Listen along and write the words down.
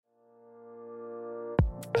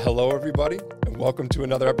Hello, everybody, and welcome to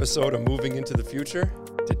another episode of Moving into the Future.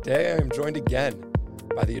 Today, I am joined again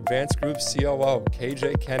by the Advanced Group COO,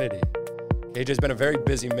 KJ Kennedy. KJ's been a very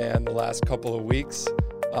busy man the last couple of weeks.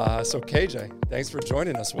 So KJ, thanks for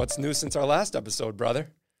joining us. What's new since our last episode, brother?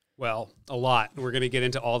 Well, a lot. We're going to get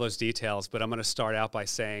into all those details, but I'm going to start out by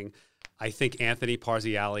saying I think Anthony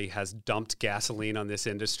Parziale has dumped gasoline on this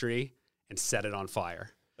industry and set it on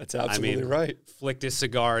fire. That's absolutely right. Flicked his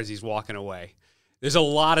cigar as he's walking away. There's a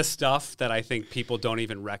lot of stuff that I think people don't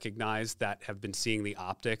even recognize that have been seeing the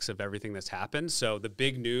optics of everything that's happened. So the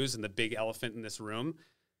big news and the big elephant in this room,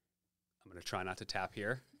 I'm going to try not to tap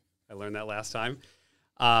here. I learned that last time.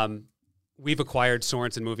 We've acquired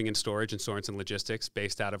Sorensen Moving and Storage and Sorensen Logistics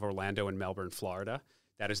based out of Orlando and Melbourne, Florida.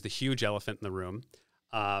 That is the huge elephant in the room.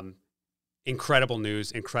 Incredible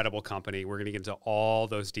news, incredible company. We're going to get into all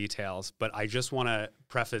those details, but I just want to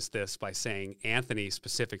preface this by saying Anthony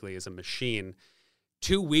specifically is a machine.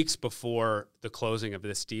 2 weeks before the closing of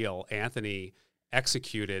this deal, Anthony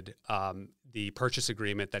executed the purchase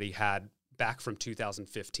agreement that he had back from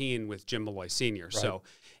 2015 with Jim Malloy Sr. Right. So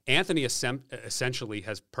Anthony essentially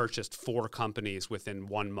has purchased 4 companies within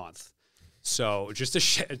 1 month. So just a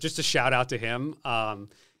shout out to him.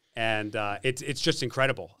 And it's just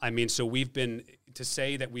incredible. I mean, so to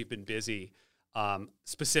say that we've been busy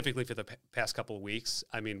specifically for the past couple of weeks,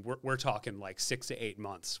 I mean, we're talking like 6 to 8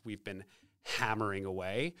 months. We've been hammering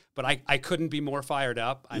away, but I couldn't be more fired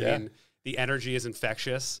up. I mean, the energy is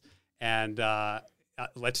infectious, and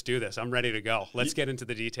let's do this. I'm ready to go. Let's get into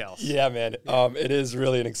the details. Yeah, man. It is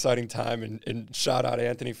really an exciting time, and shout out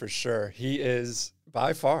Anthony for sure. He is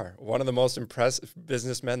by far one of the most impressive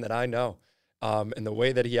businessmen that I know, and the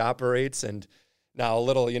way that he operates. And now a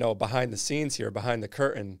little, behind the scenes here, behind the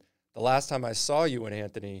curtain, the last time I saw you and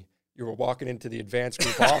Anthony, you were walking into the Advanced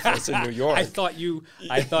Group office in New York. I thought you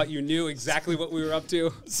knew exactly what we were up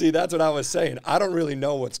to. See, that's what I was saying. I don't really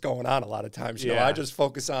know what's going on a lot of times. You know, I just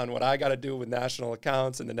focus on what I got to do with national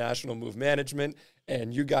accounts and the national move management.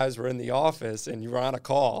 And you guys were in the office and you were on a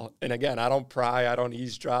call. And again, I don't pry, I don't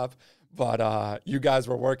eavesdrop, but you guys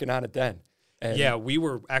were working on it then. And yeah, we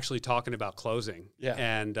were actually talking about closing. Yeah,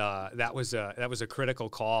 and that was a critical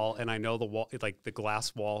call. And I know the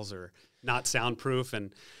glass walls are not soundproof,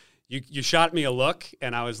 and you shot me a look,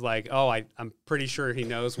 and I was like, oh, I'm pretty sure he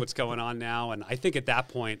knows what's going on now. And I think at that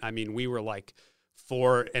point, I mean, we were like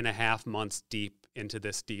 4.5 months deep into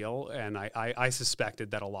this deal, and I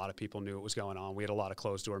suspected that a lot of people knew what was going on. We had a lot of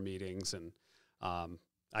closed-door meetings, and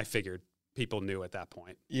I figured people knew at that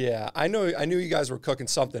point. Yeah, I knew you guys were cooking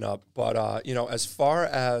something up, but as far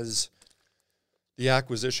as the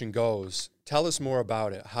acquisition goes, tell us more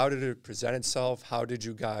about it. How did it present itself? How did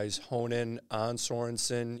you guys hone in on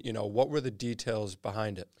Sorensen? What were the details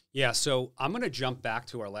behind it? Yeah, so I'm going to jump back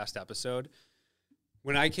to our last episode.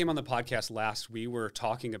 When I came on the podcast last, we were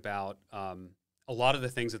talking about a lot of the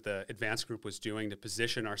things that the Advanced Group was doing to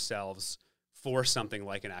position ourselves for something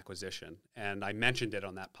like an acquisition. And I mentioned it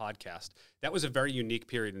on that podcast. That was a very unique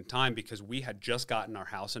period in time because we had just gotten our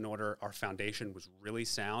house in order. Our foundation was really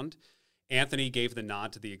sound. Anthony gave the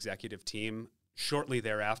nod to the executive team. Shortly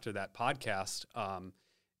thereafter that podcast,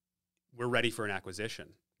 we're ready for an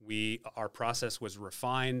acquisition. Our process was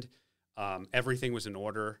refined. Everything was in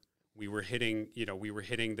order. We were hitting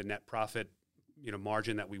the net profit,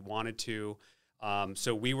 margin that we wanted to.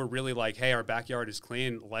 So we were really like, hey, our backyard is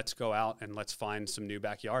clean. Let's go out and let's find some new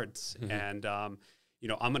backyards. Mm-hmm. And, I'm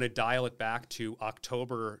going to dial it back to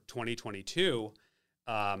October 2022.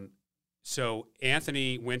 So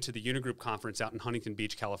Anthony went to the Unigroup conference out in Huntington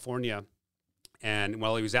Beach, California. And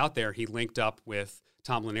while he was out there, he linked up with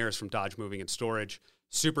Tom Linares from Dodge Moving and Storage.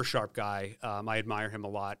 Super sharp guy. I admire him a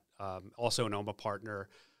lot. Also an OMA partner.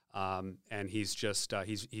 And he's just,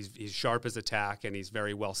 he's sharp as a tack, and he's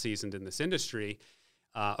very well seasoned in this industry.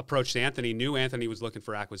 Approached Anthony, knew Anthony was looking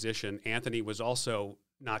for acquisition. Anthony was also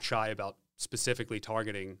not shy about specifically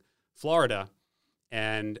targeting Florida.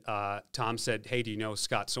 And Tom said, hey, do you know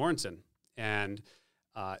Scott Sorensen? And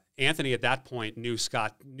Anthony at that point knew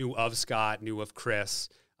of Chris,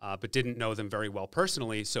 but didn't know them very well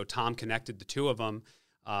personally. So Tom connected the two of them.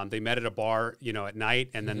 They met at a bar, at night,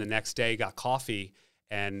 and then the next day got coffee.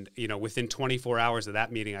 And, within 24 hours of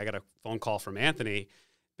that meeting, I got a phone call from Anthony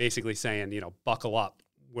basically saying, buckle up,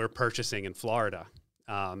 we're purchasing in Florida.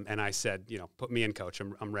 And I said, put me in, coach,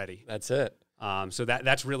 I'm ready. That's it. So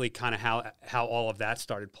that's really kind of how all of that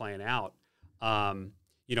started playing out.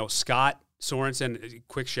 Scott Sorensen,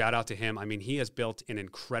 quick shout out to him. I mean, he has built an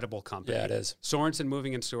incredible company. Yeah, it is. Sorensen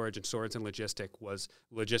Moving and Storage and Sorensen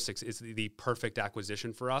Logistics is the perfect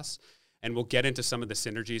acquisition for us. And we'll get into some of the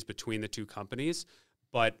synergies between the two companies.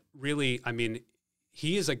 But really, I mean,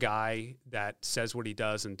 he is a guy that says what he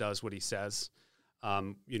does and does what he says.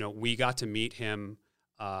 We got to meet him,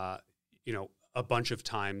 a bunch of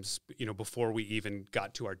times, before we even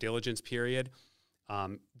got to our diligence period.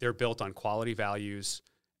 They're built on quality values,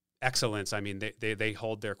 excellence. I mean, they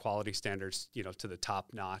hold their quality standards, to the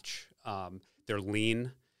top notch. They're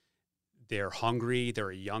lean, they're hungry,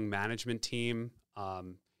 they're a young management team.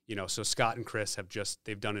 So Scott and Chris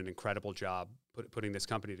they've done an incredible job putting this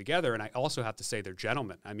company together. And I also have to say they're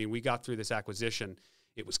gentlemen. I mean, we got through this acquisition.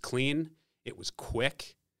 It was clean. It was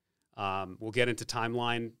quick. We'll get into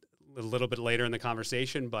timeline a little bit later in the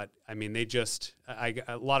conversation, but I mean,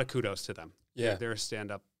 a lot of kudos to them. Yeah. They're a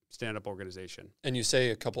stand-up organization. And you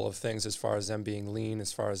say a couple of things as far as them being lean,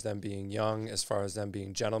 as far as them being young, as far as them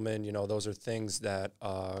being gentlemen. Those are things that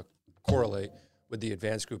correlate with the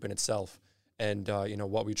Advance Group in itself. And,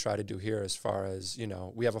 what we try to do here as far as,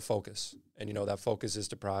 we have a focus. And, that focus is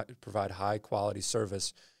to provide high-quality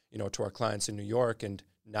service, to our clients in New York. And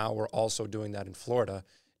now we're also doing that in Florida.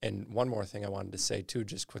 And one more thing I wanted to say, too,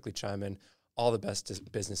 just quickly chime in. All the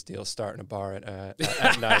best business deals start in a bar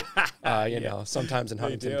at night, sometimes in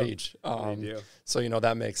Huntington Beach. So,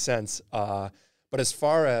 that makes sense. But as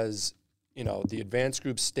far as, the Advance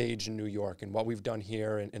Group stage in New York and what we've done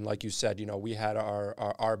here, and like you said, we had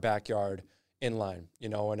our backyard in line,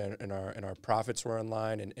 and our profits were in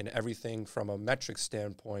line, and everything from a metric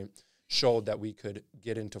standpoint showed that we could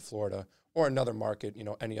get into Florida or another market,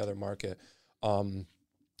 any other market.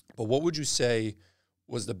 But what would you say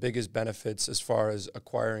was the biggest benefits as far as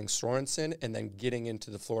acquiring Sorensen and then getting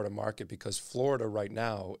into the Florida market? Because Florida right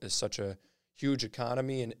now is such a huge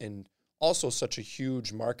economy and also such a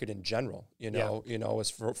huge market in general,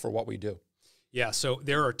 as for what we do. Yeah, so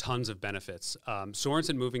there are tons of benefits.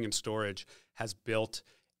 Sorensen Moving and Storage has built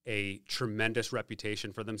a tremendous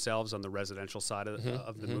reputation for themselves on the residential side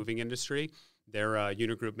of the moving industry. They're a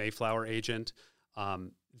Unigroup Mayflower agent.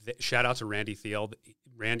 Shout out to Randy Thiel.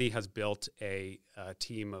 Randy has built a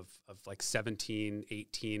team of like 17,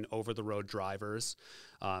 18 over-the-road drivers,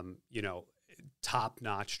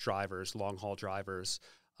 top-notch drivers, long-haul drivers.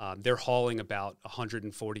 They're hauling about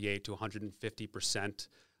 148 to 150%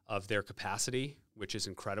 of their capacity, which is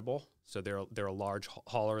incredible. So they're a large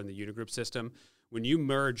hauler in the Unigroup system. When you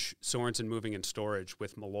merge Sorensen Moving and Storage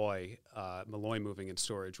with Malloy Moving and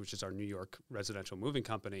Storage, which is our New York residential moving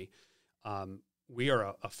company, we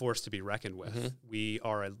are a force to be reckoned with. Mm-hmm. We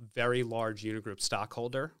are a very large Unigroup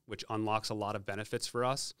stockholder, which unlocks a lot of benefits for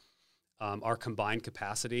us. Our combined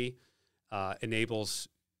capacity enables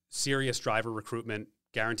serious driver recruitment,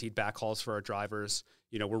 guaranteed backhauls for our drivers.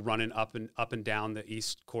 We're running up and down the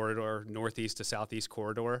east corridor, northeast to southeast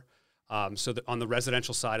corridor. So on the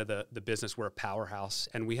residential side of the business, we're a powerhouse,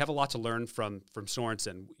 and we have a lot to learn from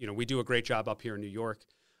Sorensen. We do a great job up here in New York,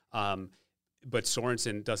 but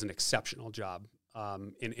Sorensen does an exceptional job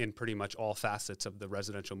in pretty much all facets of the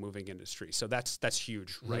residential moving industry. So that's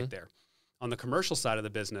huge right there. On the commercial side of the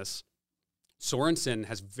business, Sorensen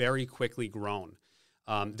has very quickly grown.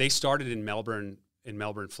 They started in Melbourne,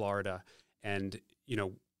 Florida, and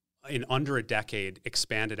in under a decade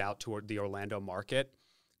expanded out toward the Orlando market.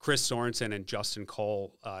 Chris Sorensen and Justin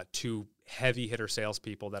Cole, two heavy hitter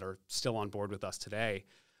salespeople that are still on board with us today,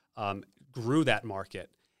 grew that market,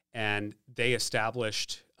 and they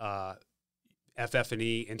established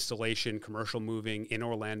FF&E installation, commercial moving in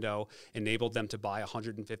Orlando, enabled them to buy a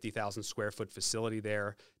 150,000 square foot facility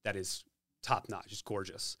there that is top notch, just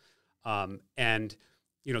gorgeous. And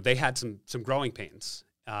they had some growing pains.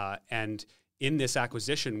 And in this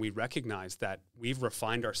acquisition, we recognized that we've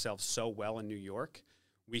refined ourselves so well in New York,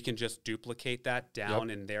 we can just duplicate that down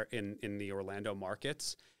in the Orlando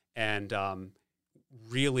markets. And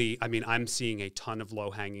really, I mean, I'm seeing a ton of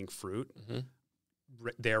low-hanging fruit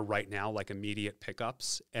there right now, like immediate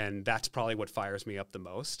pickups. And that's probably what fires me up the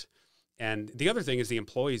most. And the other thing is the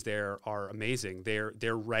employees there are amazing.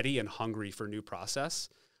 They're ready and hungry for new process.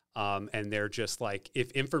 And they're just like,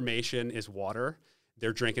 if information is water,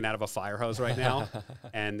 they're drinking out of a fire hose right now.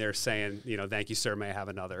 And they're saying, thank you, sir, may I have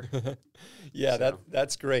another? Yeah, so.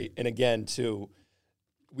 That's great. And again, too,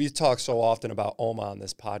 we talk so often about OMA on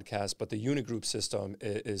this podcast, but the Unigroup system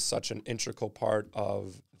is such an integral part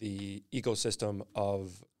of the ecosystem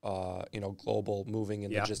of, global moving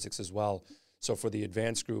and logistics as well. So for the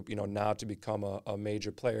Advance Group, now to become a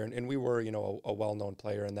major player, and we were, a well-known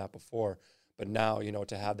player in that before, but now,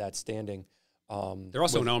 to have that standing. They're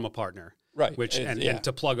also an OMA partner. Right. Which, and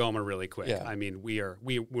to plug OMA really quick, I mean, we're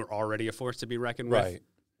already a force to be reckoned with. Right.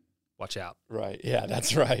 Watch out. Right. Yeah,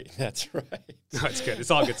 that's right. That's right. No, it's good. It's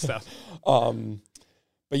all good stuff.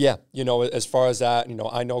 But yeah, as far as that,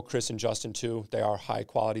 I know Chris and Justin too. They are high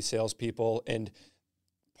quality salespeople, and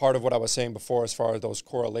part of what I was saying before, as far as those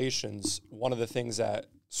correlations, one of the things that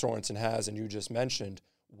Sorensen has, and you just mentioned,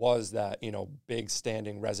 was that, big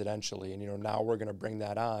standing residentially. And, now we're going to bring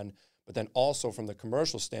that on. But then also from the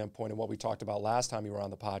commercial standpoint, and what we talked about last time you were on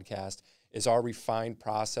the podcast, is our refined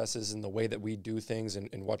processes and the way that we do things, and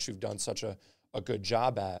what you've done such a good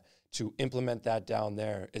job at, to implement that down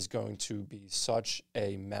there is going to be such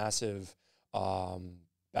a massive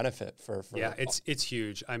benefit for yeah, it's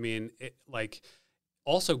huge. I mean,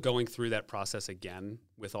 also going through that process again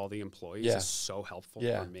with all the employees is so helpful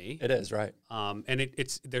for me. It is, right. And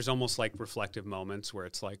there's almost like reflective moments where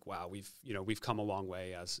it's like, wow, we've come a long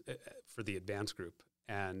way for the Advance Group,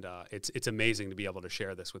 and it's amazing to be able to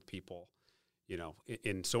share this with people,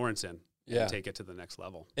 in Sorensen, and take it to the next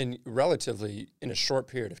level. And relatively in a short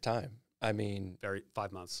period of time. I mean,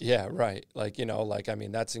 5 months. Yeah, right.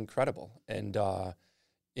 That's incredible. And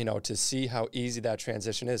to see how easy that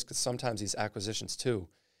transition is, because sometimes these acquisitions too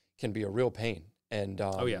can be a real pain. And,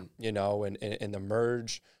 and the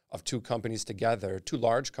merge of two companies together, two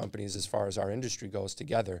large companies as far as our industry goes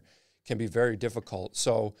together, can be very difficult.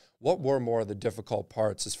 So what were more of the difficult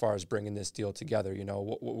parts as far as bringing this deal together?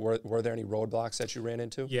 Were there any roadblocks that you ran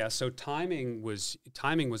into? Yeah, so timing was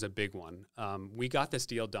a big one. We got this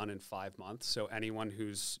deal done in 5 months. So anyone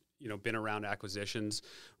who's been around acquisitions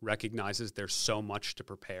recognizes there's so much to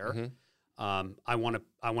prepare. Mm-hmm. I want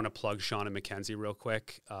to plug Sean and Mackenzie real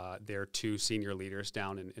quick. They're two senior leaders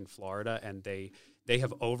down in Florida, and they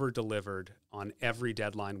have over-delivered on every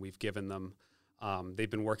deadline we've given them. They've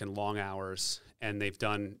been working long hours, and they've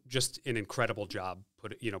done just an incredible job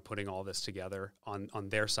putting all this together on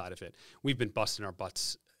their side of it. We've been busting our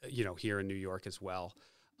butts, here in New York as well.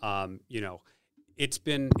 It's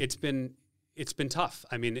been tough.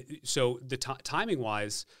 I mean, so the timing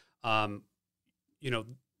wise, I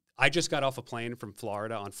just got off a plane from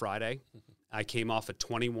Florida on Friday. Mm-hmm. I came off a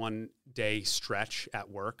 21-day stretch at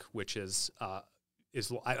work, which is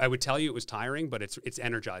I would tell you it was tiring, but it's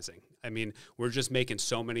energizing. I mean, we're just making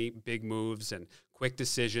so many big moves and quick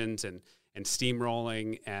decisions and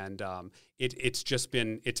steamrolling, and it's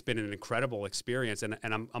been an incredible experience. And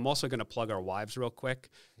I'm also going to plug our wives real quick.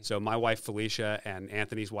 Mm-hmm. So my wife Felicia and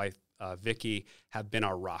Anthony's wife Vicky have been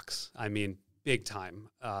our rocks. I mean, big time.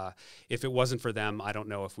 If it wasn't for them, I don't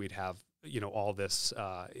know if we'd have all this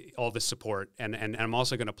support. And I'm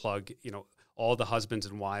also going to plug all the husbands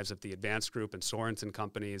and wives of the Advance Group and Sorensen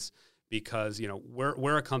companies, because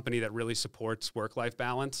we're a company that really supports work-life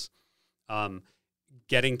balance.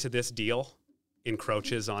 Getting to this deal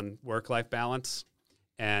encroaches on work-life balance,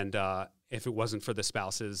 and if it wasn't for the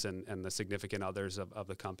spouses and the significant others of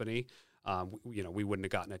the company, we wouldn't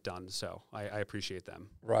have gotten it done. So I appreciate them.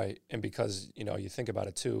 Right, and because you think about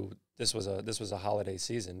it too, this was a holiday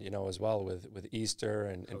season, as well with Easter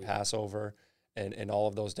and Passover. And all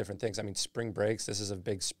of those different things. I mean, spring breaks, this is a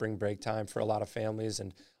big spring break time for a lot of families,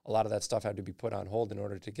 and a lot of that stuff had to be put on hold in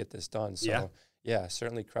order to get this done. So, yeah,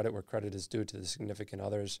 certainly credit where credit is due to the significant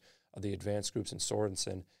others of the Advanced Groups and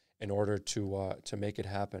Sorensen in order to make it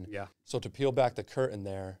happen. Yeah. So to peel back the curtain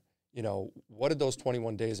there, what did those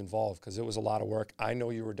 21 days involve? Because it was a lot of work. I know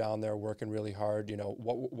you were down there working really hard.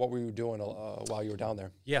 What were you doing while you were down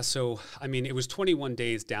there? Yeah, so, I mean, it was 21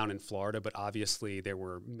 days down in Florida, but obviously there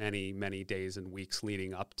were many, many days and weeks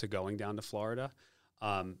leading up to going down to Florida.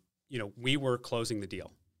 We were closing the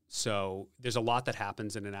deal. So there's a lot that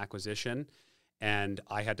happens in an acquisition, and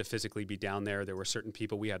I had to physically be down there. There were certain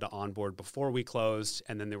people we had to onboard before we closed,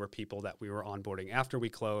 and then there were people that we were onboarding after we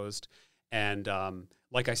closed. And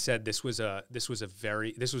like I said, this was a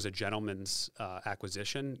gentleman's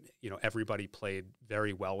acquisition. Everybody played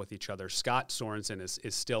very well with each other. Scott Sorensen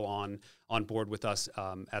is still on board with us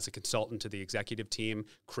as a consultant to the executive team.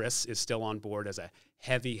 Chris is still on board as a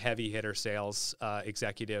heavy hitter sales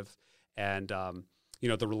executive, and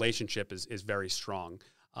the relationship is very strong.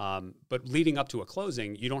 But leading up to a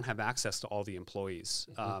closing, you don't have access to all the employees,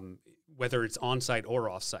 whether it's on-site or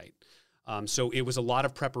off-site. So it was a lot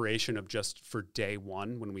of preparation of just for day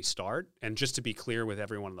one when we start. And just to be clear with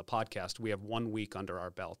everyone on the podcast, we have 1 week under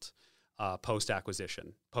our belt,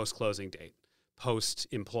 post-acquisition, post-closing date,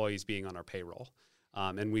 post-employees being on our payroll.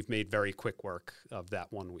 And we've made very quick work of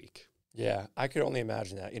that 1 week. Yeah, I could only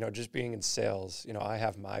imagine that. Just being in sales, I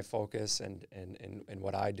have my focus and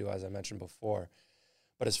what I do, as I mentioned before.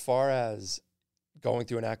 But as far as going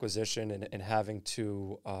through an acquisition and having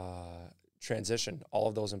to transition all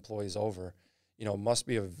of those employees over, must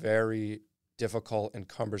be a very difficult and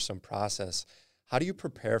cumbersome process. How do you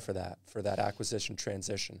prepare for that acquisition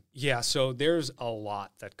transition? Yeah, so there's a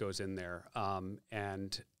lot that goes in there,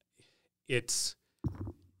 and it's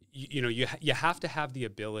you have to have the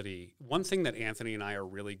ability. One thing that Anthony and I are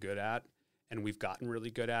really good at, and we've gotten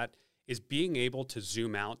really good at, is being able to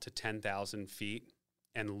zoom out to 10,000 feet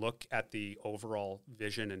and look at the overall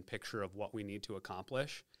vision and picture of what we need to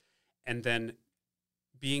accomplish, and then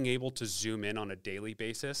being able to zoom in on a daily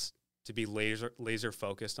basis to be laser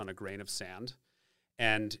focused on a grain of sand.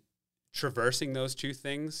 And traversing those two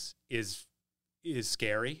things is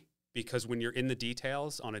scary, because when you're in the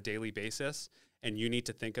details on a daily basis and you need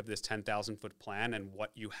to think of this 10,000-foot plan and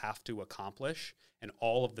what you have to accomplish and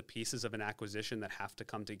all of the pieces of an acquisition that have to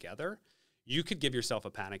come together, you could give yourself a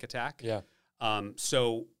panic attack. Yeah.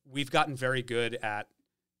 So we've gotten very good at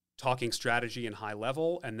talking strategy and high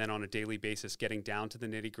level, and then on a daily basis getting down to the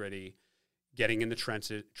nitty-gritty, getting in the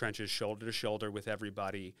trenches shoulder to shoulder with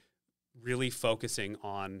everybody, really focusing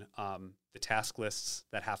on the task lists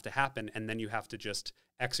that have to happen, and then you have to just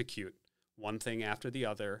execute one thing after the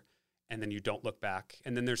other, and then you don't look back.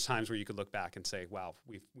 And then there's times where you could look back and say, wow,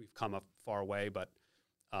 we've come a far way. But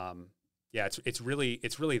it's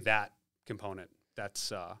really that component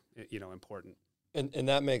that's important. And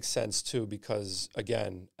that makes sense too, because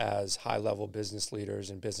again, as high level business leaders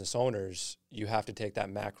and business owners, you have to take that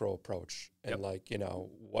macro approach and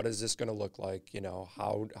what is this going to look like?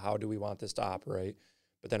 How do we want this to operate?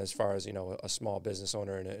 But then as far as, a small business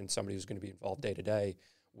owner and somebody who's going to be involved day to day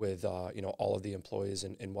with, all of the employees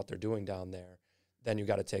and what they're doing down there, then you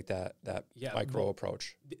got to take that micro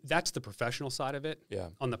approach. That's the professional side of it. Yeah.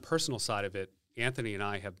 On the personal side of it, Anthony and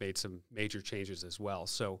I have made some major changes as well.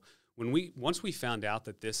 So once we found out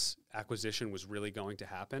that this acquisition was really going to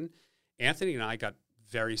happen, Anthony and I got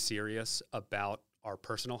very serious about our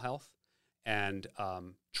personal health and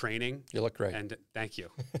training. You look great. And thank you.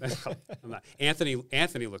 Anthony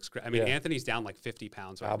looks great. I mean, Anthony's down like 50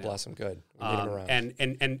 pounds right now. God bless him. Good. We need him around.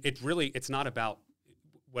 And it's not about,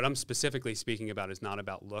 what I'm specifically speaking about is not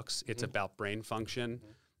about looks. It's about brain function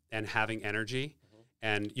and having energy.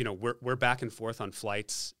 And, we're back and forth on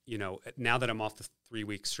flights. Now that I'm off the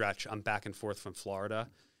 3-week stretch, I'm back and forth from Florida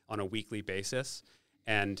on a weekly basis.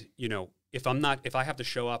 And, if I have to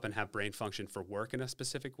show up and have brain function for work in a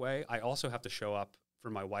specific way, I also have to show up for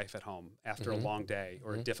my wife at home after a long day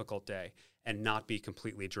or a difficult day and not be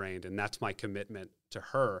completely drained. And that's my commitment to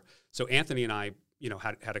her. So Anthony and I,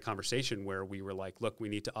 had a conversation where we were like, look, we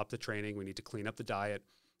need to up the training. We need to clean up the diet.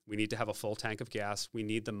 We need to have a full tank of gas. We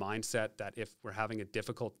need the mindset that if we're having a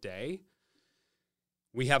difficult day,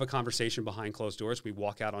 we have a conversation behind closed doors. We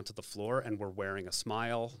walk out onto the floor and we're wearing a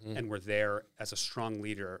smile and we're there as a strong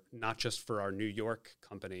leader, not just for our New York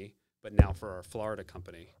company, but now for our Florida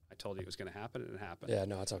company. I told you it was going to happen, and it happened. Yeah,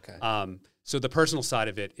 no, it's okay. So the personal side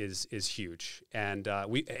of it is huge. And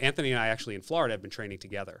Anthony and I actually in Florida have been training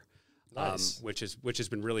together. Nice. Which has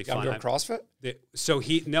been really fun. Doing CrossFit?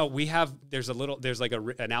 There's like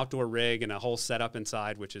an outdoor rig and a whole setup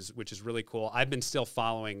inside, which is really cool. I've been still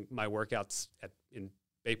following my workouts in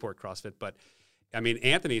Bayport CrossFit, but I mean,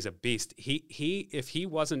 Anthony's a beast. He if he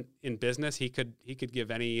wasn't in business, he could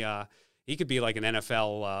give any he could be like an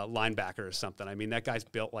NFL linebacker or something. I mean, that guy's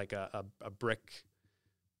built like a brick.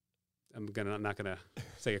 I'm not gonna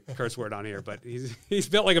say a curse word on here, but he's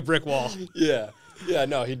built like a brick wall. Yeah,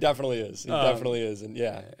 no, he definitely is. He definitely is, and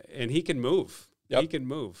and he can move. Yep. He can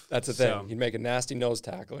move. That's the thing. He'd make a nasty nose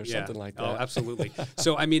tackle or something like that. Oh, absolutely.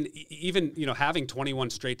 So I mean, even having 21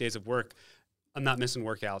 straight days of work, I'm not missing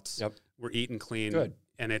workouts. Yep. We're eating clean. Good.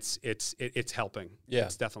 And it's helping. Yeah.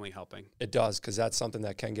 It's definitely helping. It does, because that's something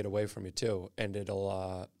that can get away from you too, and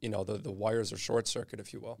it'll the wires are short circuit,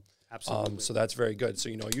 if you will. Absolutely. So that's very good. So,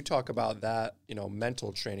 you talk about that,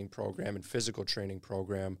 mental training program and physical training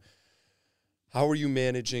program. How are you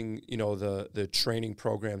managing, the training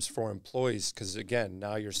programs for employees? Because, again,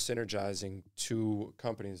 now you're synergizing two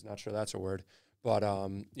companies. Not sure that's a word. But,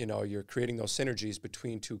 you're creating those synergies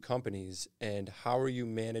between two companies. And how are you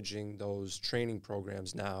managing those training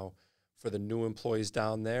programs now for the new employees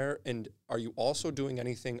down there? And are you also doing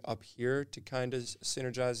anything up here to kind of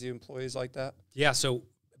synergize the employees like that? Yeah, so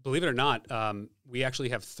believe it or not, we actually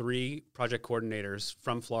have 3 project coordinators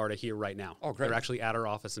from Florida here right now. Oh, great. They're actually at our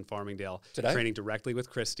office in Farmingdale. Today? Training directly with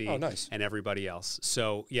Christy. Oh, nice. And everybody else.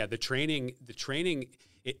 So, yeah, the training,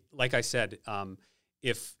 like I said,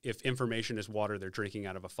 if information is water, they're drinking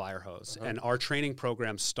out of a fire hose. And our training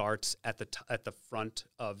program starts at the front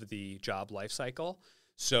of the job life cycle.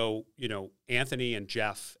 So, Anthony and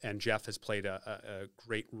Jeff has played a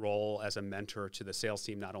great role as a mentor to the sales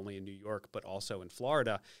team, not only in New York, but also in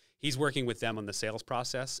Florida. He's working with them on the sales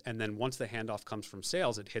process. And then once the handoff comes from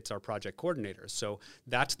sales, it hits our project coordinators. So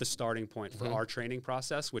that's the starting point for our training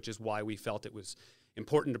process, which is why we felt it was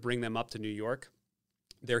important to bring them up to New York.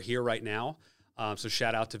 They're here right now. So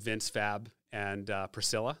shout out to Vince, Fab, and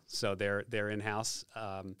Priscilla. So they're in-house.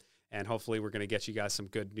 And hopefully we're going to get you guys some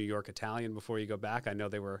good New York Italian before you go back. I know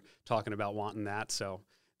they were talking about wanting that, so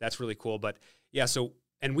that's really cool. But yeah,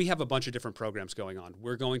 and we have a bunch of different programs going on.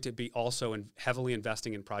 We're going to be also heavily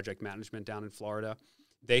investing in project management down in Florida.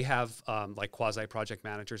 They have like quasi-project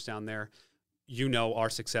managers down there. You know, our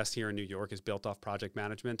success here in New York is built off project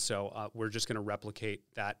management, so we're just going to replicate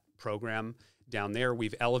that program down there.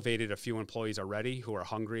 We've elevated a few employees already who are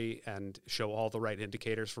hungry and show all the right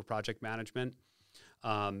indicators for project management.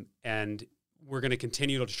 And we're going to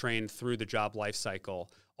continue to train through the job life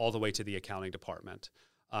cycle all the way to the accounting department.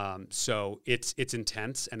 So it's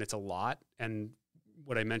intense and it's a lot. And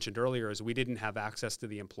what I mentioned earlier is we didn't have access to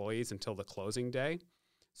the employees until the closing day.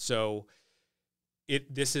 So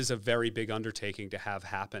this is a very big undertaking to have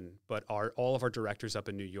happen. But all of our directors up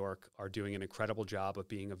in New York are doing an incredible job of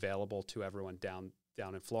being available to everyone down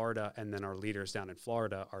in Florida. And then our leaders down in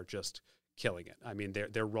Florida are just killing it. I mean,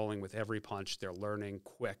 they're rolling with every punch. They're learning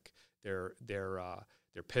quick. They're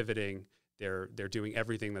pivoting. They're doing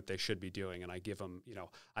everything that they should be doing. And I give them, you know,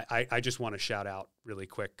 I just want to shout out really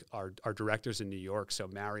quick our directors in New York. So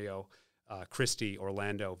Mario, Christy,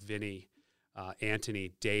 Orlando, Vinny,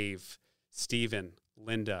 Anthony, Dave, Steven,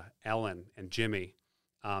 Linda, Ellen, and Jimmy.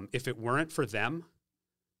 If it weren't for them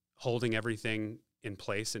holding everything in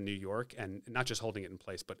place in New York, and not just holding it in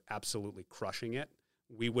place, but absolutely crushing it,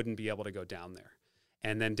 we wouldn't be able to go down there.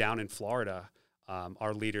 And then down in Florida,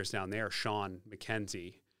 our leaders down there, Sean,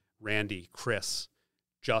 Mackenzie, Randy, Chris,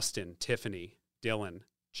 Justin, Tiffany, Dylan,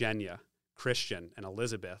 Jenya, Christian, and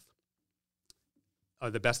Elizabeth are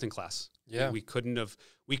the best in class. Yeah. We couldn't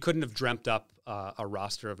have dreamt up a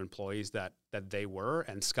roster of employees that they were.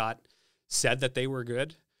 And Scott said that they were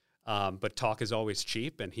good, but talk is always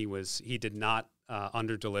cheap, and he did not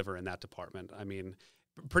under-deliver in that department. I mean,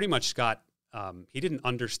 pretty much Scott, he didn't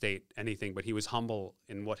understate anything, but he was humble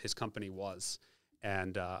in what his company was.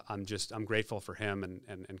 And I'm grateful for him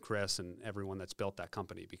and Chris and everyone that's built that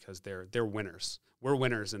company, because they're winners. We're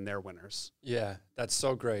winners and they're winners. Yeah, that's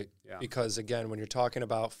so great. Yeah. Because again, when you're talking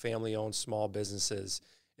about family-owned small businesses,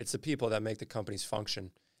 it's the people that make the companies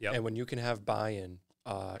function. Yep. And when you can have buy-in,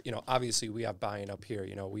 you know, obviously we have buy-in up here.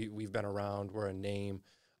 You know, we've been around. We're a name.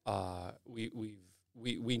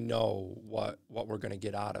 We know what we're going to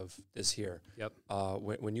get out of this here. Yep.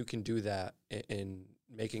 When you can do that in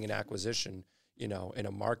making an acquisition, you know, in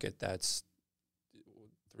a market that's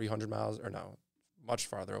 300 miles or no, much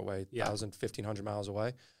farther away, 1,000, 1,500 miles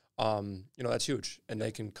away, you know, that's huge. And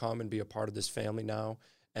they can come and be a part of this family now.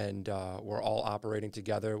 And we're all operating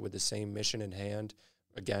together with the same mission in hand,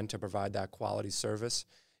 again, to provide that quality service.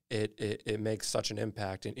 It makes such an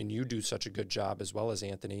impact. And you do such a good job, as well as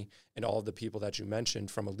Anthony and all of the people that you mentioned,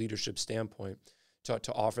 from a leadership standpoint,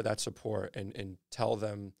 to offer that support and tell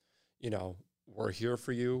them, you know, we're here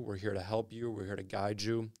for you. We're here to help you. We're here to guide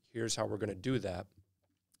you. Here's how we're going to do that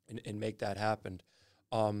and make that happen.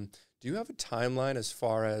 Do you have a timeline as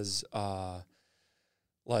far as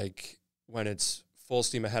like when it's full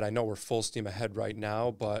steam ahead? I know we're full steam ahead right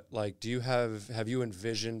now, but like, have you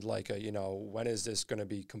envisioned like a, you know, when is this going to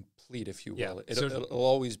be complete, if you will? It'll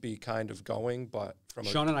always be kind of going, but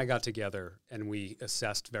Sean and I got together and we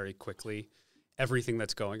assessed very quickly everything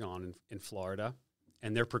that's going on in Florida,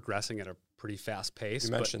 and they're progressing at a pretty fast pace.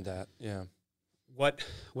 You mentioned that, yeah. What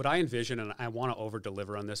I envision, and I want to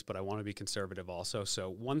over-deliver on this, but I want to be conservative also. So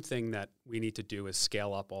one thing that we need to do is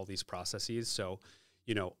scale up all these processes. So,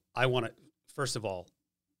 you know, I want to, first of all,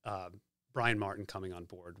 Brian Martin coming on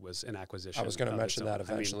board was an acquisition. I was going to mention that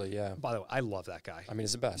eventually, yeah. By the way, I love that guy. I mean,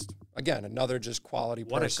 he's the best. Again, another just quality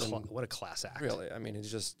person. What a class act. Really, I mean,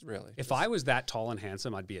 he's just really. If I was that tall and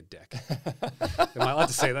handsome, I'd be a dick. Am I allowed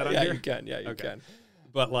to say that on here? Yeah, you can. Yeah, you can.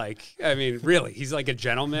 But like, I mean, really, he's like a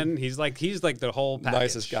gentleman. He's like the whole package.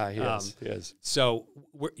 Nicest guy. He is. So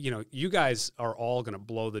you know, you guys are all going to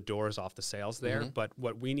blow the doors off the sales there. Mm-hmm. But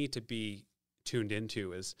what we need to be tuned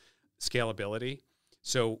into is scalability.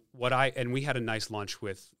 So we had a nice lunch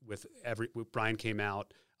with Brian came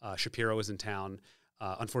out. Shapiro was in town.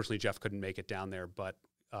 Unfortunately, Jeff couldn't make it down there, but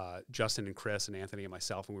Justin and Chris and Anthony and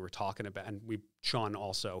myself, and we were talking about, and Sean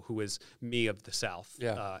also, who is me of the South,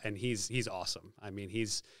 and he's awesome. I mean,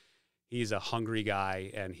 he's a hungry guy,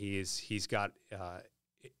 and he's got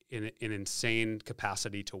an insane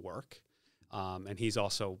capacity to work, and he's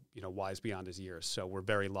also, you know, wise beyond his years. So we're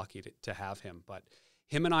very lucky to have him. But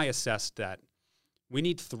him and I assessed that we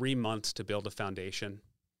need 3 months to build a foundation.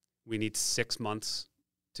 We need 6 months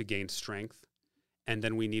to gain strength. And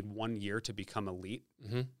then we need 1 year to become elite.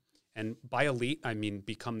 Mm-hmm. And by elite, I mean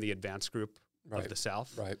become the advanced group of the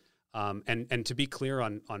South. Right. And to be clear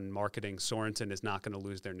on marketing, Sorensen is not going to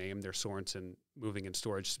lose their name. They're Sorensen Moving and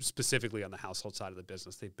Storage, specifically on the household side of the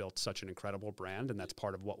business. They've built such an incredible brand, and that's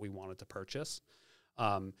part of what we wanted to purchase.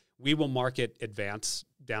 We will market Advance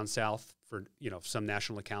down south for some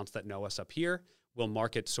national accounts that know us up here. We'll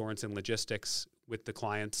market Sorensen Logistics with the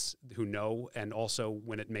clients who know, and also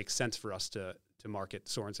when it makes sense for us to market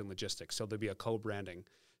Sorensen Logistics. So there'll be a co-branding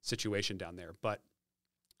situation down there. But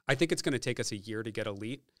I think it's going to take us a year to get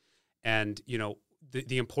elite. And,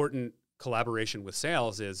 the important collaboration with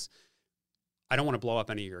sales is I don't want to blow up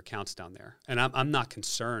any of your accounts down there. And I'm not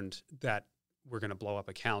concerned that we're going to blow up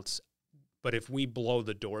accounts. But if we blow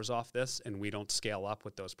the doors off this and we don't scale up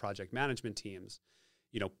with those project management teams,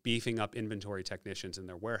 beefing up inventory technicians in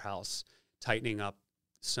their warehouse, tightening up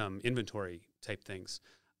some inventory type things,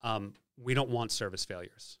 we don't want service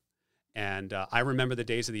failures. And I remember the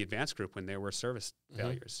days of the Advance Group when there were service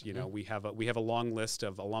failures. We have a long list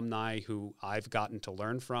of alumni who I've gotten to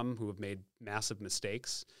learn from, who have made massive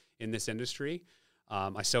mistakes in this industry.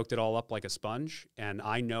 I soaked it all up like a sponge, and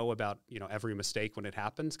I know about every mistake when it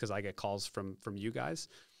happens because I get calls from you guys.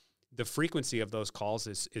 The frequency of those calls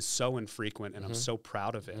is so infrequent, and I'm so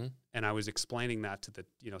proud of it. And I was explaining that to the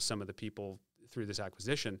some of the people through this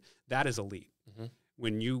acquisition. That is elite.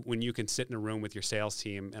 When you can sit in a room with your sales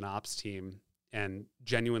team and ops team and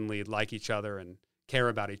genuinely like each other and care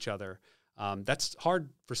about each other, that's hard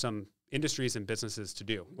for some industries and businesses to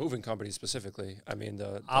do. Moving companies specifically. I mean,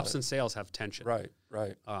 the ops and sales have tension.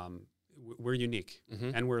 Right. We're unique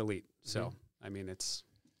and we're elite. So, I mean, it's...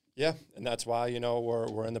 Yeah, and that's why,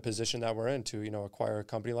 we're in the position that we're in to, acquire a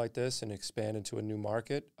company like this and expand into a new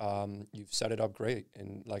market. You've set it up great.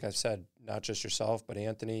 And like I've said, not just yourself, but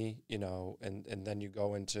Anthony, and then you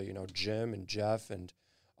go into, Jim and Jeff and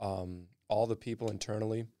all the people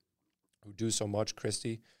internally who do so much,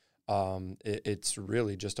 Christy. It's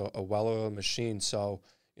really just a well-oiled machine. So,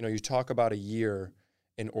 you talk about a year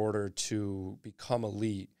in order to become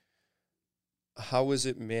elite. How is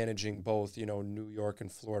it managing both, New York and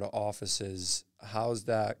Florida offices? How's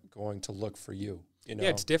that going to look for you? Yeah,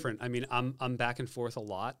 it's different. I mean, I'm back and forth a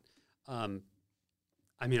lot.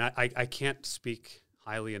 I can't speak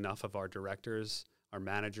highly enough of our directors, our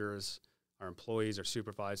managers, our employees, our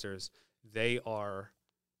supervisors. They are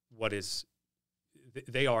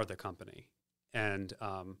they are the company. And,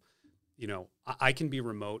 I can be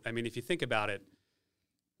remote. I mean, if you think about it,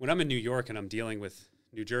 when I'm in New York and I'm dealing with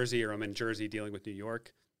New Jersey, or I'm in Jersey dealing with New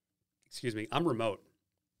York, I'm remote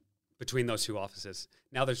between those two offices.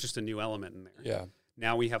 Now there's just a new element in there. Yeah.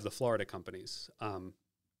 Now we have the Florida companies.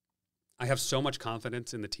 I have so much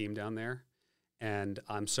confidence in the team down there, and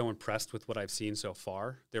I'm so impressed with what I've seen so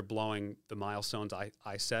far. They're blowing the milestones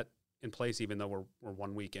I set in place, even though we're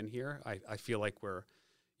 1 week in here. I feel like we're,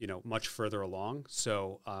 much further along.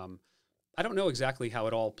 So I don't know exactly how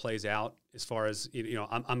it all plays out as far as,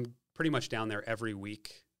 I'm pretty much down there every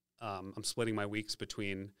week. I'm splitting my weeks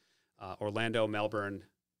between Orlando, Melbourne,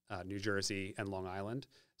 New Jersey, and Long Island.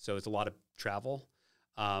 So there's a lot of travel.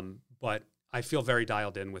 But I feel very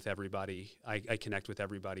dialed in with everybody. I connect with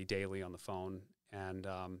everybody daily on the phone. And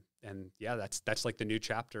yeah, that's like the new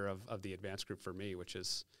chapter of the Advance Group for me, which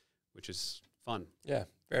is fun. Yeah,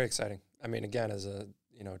 very exciting. I mean, again, as a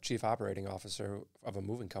chief operating officer of a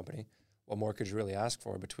moving company, what more could you really ask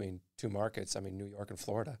for between two markets? I mean, New York and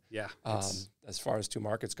Florida. Yeah. As far as two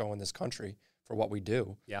markets go in this country for what we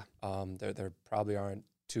do, yeah, there probably aren't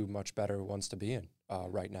two much better ones to be in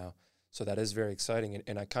right now. So that is very exciting.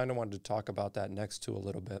 And I kind of wanted to talk about that next too a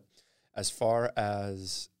little bit, as far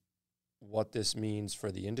as what this means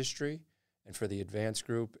for the industry and for the Advance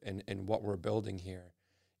Group and what we're building here.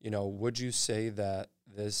 Would you say that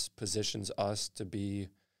this positions us to be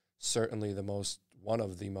certainly one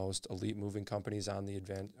of the most elite moving companies on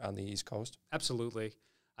the East Coast? Absolutely.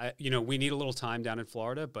 We need a little time down in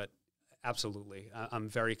Florida, but absolutely. I'm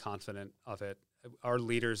very confident of it. Our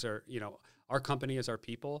leaders are, our company is our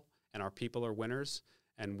people, and our people are winners,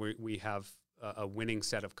 and we have a winning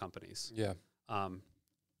set of companies. Yeah. I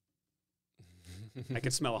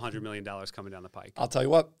could smell $100 million coming down the pike. I'll tell you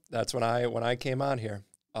what, that's when I came on here.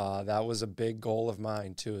 That was a big goal of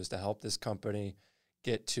mine too, is to help this company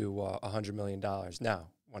get to $100 million. Now,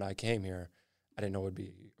 when I came here, I didn't know we'd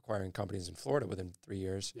be acquiring companies in Florida within 3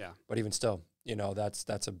 years. Yeah. But even still,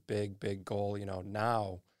 that's a big goal.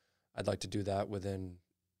 Now I'd like to do that within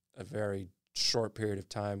a very short period of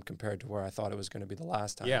time compared to where I thought it was going to be the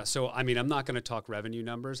last time. Yeah. So, I mean, I'm not going to talk revenue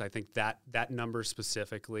numbers. I think that number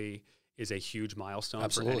specifically is a huge milestone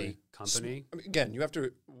Absolutely. For any company. I mean, again, you have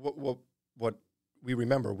to, what we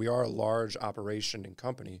remember, we are a large operation and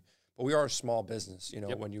company, but we are a small business, you know,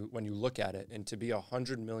 Yep. when you look at it, and to be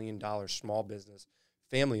 $100 million small business,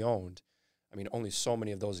 family owned, I mean, only so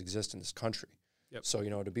many of those exist in this country. Yep. So, you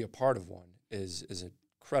know, to be a part of one is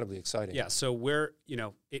incredibly exciting. Yeah. So you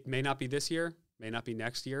know, it may not be this year, may not be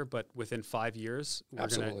next year, but within 5 years,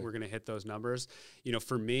 we're gonna hit those numbers. You know,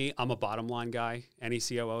 for me, I'm a bottom line guy. Any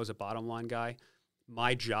COO is a bottom line guy.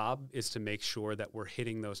 My job is to make sure that we're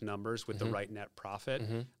hitting those numbers with the right net profit.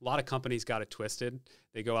 A lot of companies got it twisted.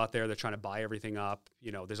 They go out there, they're trying to buy everything up.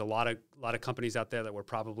 You know, there's a lot of companies out there that were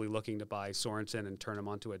probably looking to buy Sorensen and turn them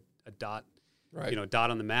onto a dot, you know,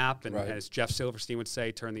 dot on the map. And as Jeff Silverstein would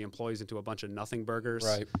say, turn the employees into a bunch of nothing burgers.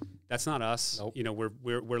 Right. That's not us. Nope. You know,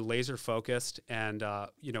 we're laser focused, and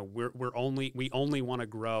you know, we only want to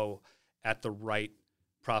grow at the right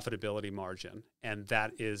profitability margin, and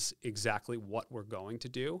that is exactly what we're going to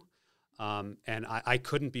do. And I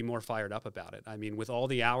couldn't be more fired up about it. I mean, with all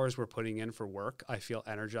the hours we're putting in for work, I feel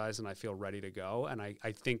energized and I feel ready to go. And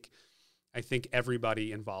I think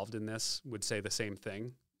everybody involved in this would say the same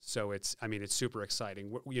thing. So it's super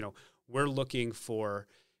exciting. We're looking for,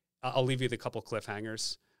 I'll leave you the couple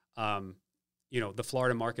cliffhangers. You know, the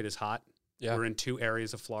Florida market is hot. Yeah. We're in 2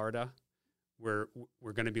 areas of Florida. We're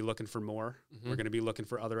going to be looking for more. We're going to be looking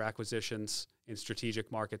for other acquisitions in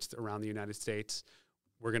strategic markets around the United States.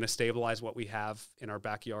 We're going to stabilize what we have in our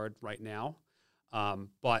backyard right now.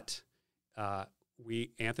 But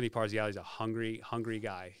Anthony Parziale is a hungry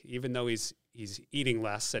guy. Even though he's eating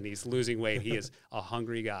less and he's losing weight, he is a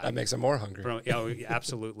hungry guy. That makes him more hungry.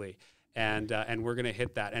 Absolutely. And we're going to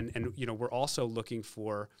hit that. And you know, we're also looking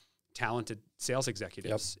for talented sales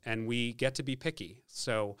executives, and we get to be picky.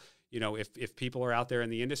 So, you know, if people are out there in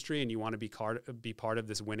the industry and you want to be part of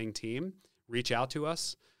this winning team, reach out to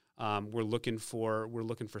us. We're looking for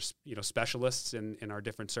you know, specialists in our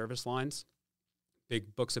different service lines,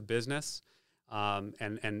 big books of business,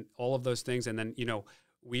 and all of those things. And then, you know,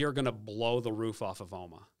 we are going to blow the roof off of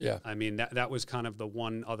OMA. Yeah. I mean, that was kind of the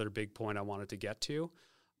one other big point I wanted to get to.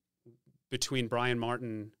 Between Brian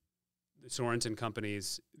Martin, the Sorensen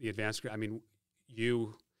companies, the advanced, I mean,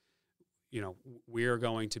 you know, we are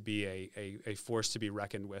going to be a force to be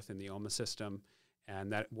reckoned with in the OMA system,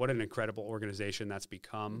 and that what an incredible organization that's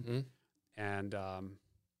become. And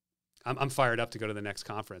I'm fired up to go to the next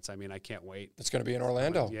conference. I mean, I can't wait. It's going to be in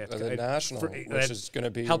Orlando, the National, which is going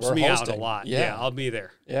to be helps me hosting out a lot. Yeah, I'll be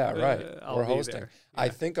there. Yeah, right. We're hosting. Yeah. I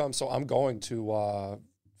think I'm going to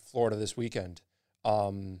Florida this weekend.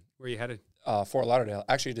 Where are you headed? Fort Lauderdale,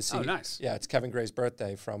 actually, to see. Oh, nice. Yeah, it's Kevin Gray's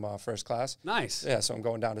birthday from First Class. Nice. Yeah, so I'm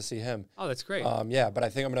going down to see him. Oh, that's great. Yeah, but I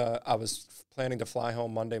think I was planning to fly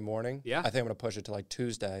home Monday morning. Yeah. I think I'm going to push it to like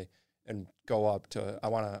Tuesday and go up to. I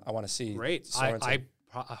want to see. Great. Sorensen.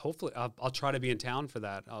 Hopefully I'll try to be in town for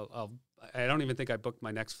that. I don't even think I booked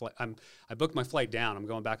my next flight. I booked my flight down. I'm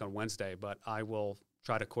going back on Wednesday, but I will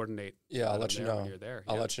try to coordinate. Yeah, I'll let you know. When you're there.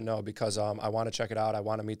 I'll let you know because I want to check it out. I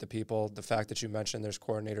want to meet the people. The fact that you mentioned there's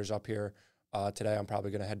coordinators up here today, I'm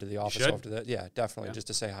probably going to head to the office after that. Yeah, definitely, just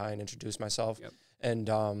to say hi and introduce myself. Yep.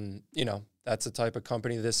 And you know, that's the type of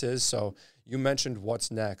company this is. So you mentioned what's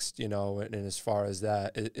next, you know, and as far as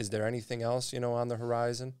that, is there anything else, you know, on the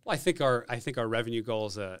horizon? Well, I think our revenue goal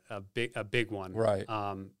is a big one. Right.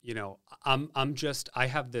 You know, I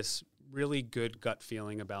have this really good gut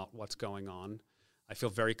feeling about what's going on. I feel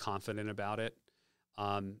very confident about it.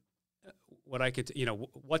 What I could, you know,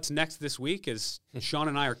 what's next this week is Sean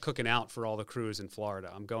and I are cooking out for all the crews in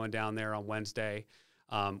Florida. I'm going down there on Wednesday.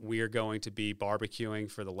 We are going to be barbecuing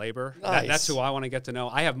for the labor. Nice. That's who I want to get to know.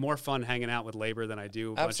 I have more fun hanging out with labor than I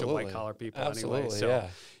do a bunch of white collar people anyway. So,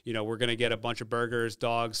 you know, we're going to get a bunch of burgers,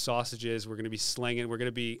 dogs, sausages. We're going to be slinging. We're going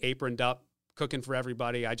to be aproned up, cooking for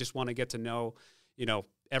everybody. I just want to get to know, you know,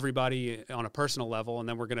 everybody on a personal level. And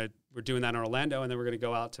then we're doing that in Orlando, and then we're going to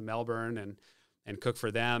go out to Melbourne and cook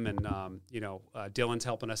for them. And, you know, Dylan's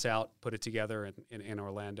helping us out, put it together in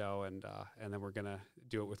Orlando. And then we're going to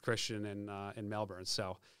do it with Christian in Melbourne.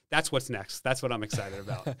 So that's what's next. That's what I'm excited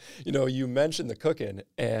about. You know, you mentioned the cooking,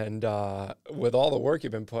 and with all the work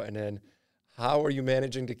you've been putting in, how are you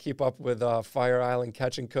managing to keep up with Fire Island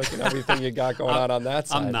Catch and Cook and everything you got going on that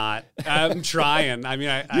side? I'm not. I'm trying. I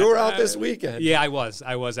mean, you were out this weekend. Yeah, I was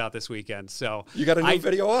out this weekend. So you got a new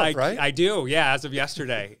video up, right? I do. Yeah, as of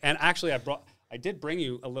yesterday. And actually, I did bring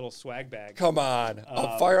you a little swag bag. Come on.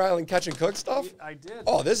 Fire Island Catch and Cook stuff? I did.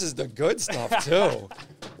 Oh, this is the good stuff, too.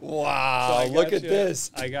 Wow. So look at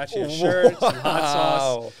this. I got you a shirt, some hot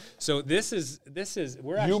sauce. So this is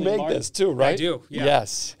we're actually. You make this too, right? I do. Yeah.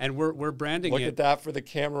 Yes. And we're branding it. Look at that for the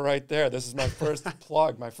camera right there. This is my first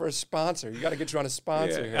plug, my first sponsor. You got to get you on a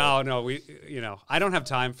sponsor here. Oh no, I don't have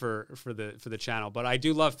time for the channel, but I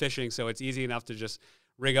do love fishing, so it's easy enough to just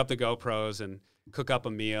rig up the GoPros and cook up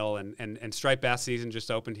a meal. And striped bass season just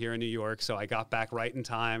opened here in New York, so I got back right in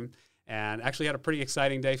time. And actually had a pretty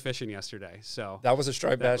exciting day fishing yesterday. So that was a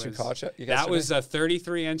striped bass you caught yesterday? That was a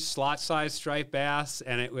 33-inch slot-sized striped bass,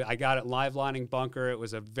 and I got it live lining bunker. It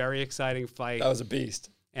was a very exciting fight. That was a beast.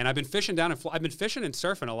 And I've been fishing I've been fishing and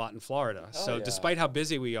surfing a lot in Florida. So despite how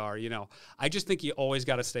busy we are, I just think you always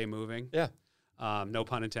got to stay moving. Yeah. No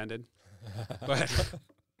pun intended. But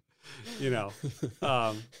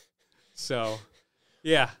so.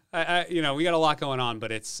 Yeah, we got a lot going on,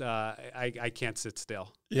 but it's I can't sit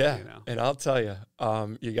still. Yeah, and I'll tell you,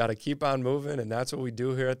 you got to keep on moving, and that's what we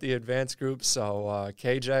do here at the Advanced Group. So,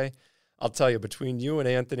 KJ, I'll tell you, between you and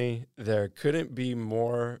Anthony, there couldn't be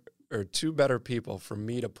more or two better people for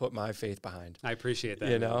me to put my faith behind. I appreciate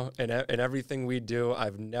that. And everything we do,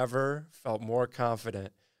 I've never felt more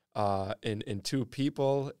confident in two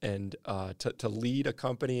people and to lead a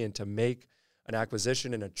company and to make an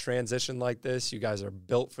acquisition and a transition like this. You guys are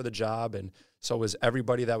built for the job, and so is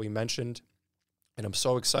everybody that we mentioned. And I'm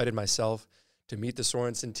so excited myself to meet the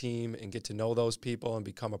Sorensen team and get to know those people and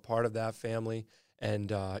become a part of that family.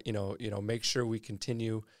 And make sure we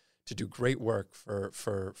continue to do great work for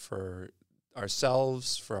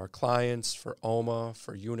ourselves, for our clients, for OMA,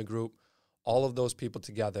 for Unigroup, all of those people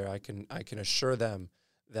together. I can assure them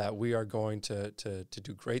that we are going to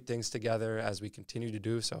do great things together as we continue to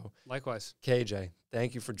do so. Likewise. KJ,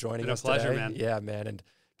 thank you for joining us today. It's a pleasure, man. man. Yeah, man. And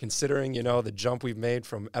considering, the jump we've made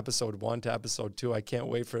from episode 1 to episode 2, I can't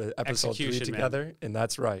wait for episode 3 together. Man. And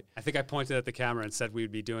that's right. I think I pointed at the camera and said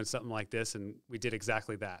we'd be doing something like this, and we did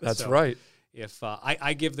exactly that. That's right. If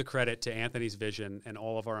I give the credit to Anthony's vision and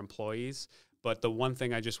all of our employees, but the one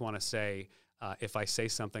thing I just want to say, if I say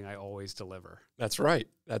something, I always deliver. That's right.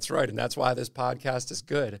 That's right. And that's why this podcast is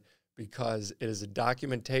good, because it is a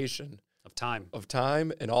documentation of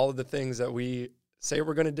time and all of the things that we say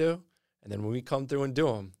we're going to do. And then when we come through and do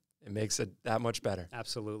them, it makes it that much better.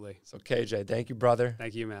 Absolutely. So KJ, thank you, brother.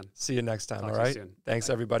 Thank you, man. See you next time. Talk all right. Soon.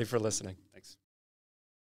 Thanks, everybody, for listening. Thanks.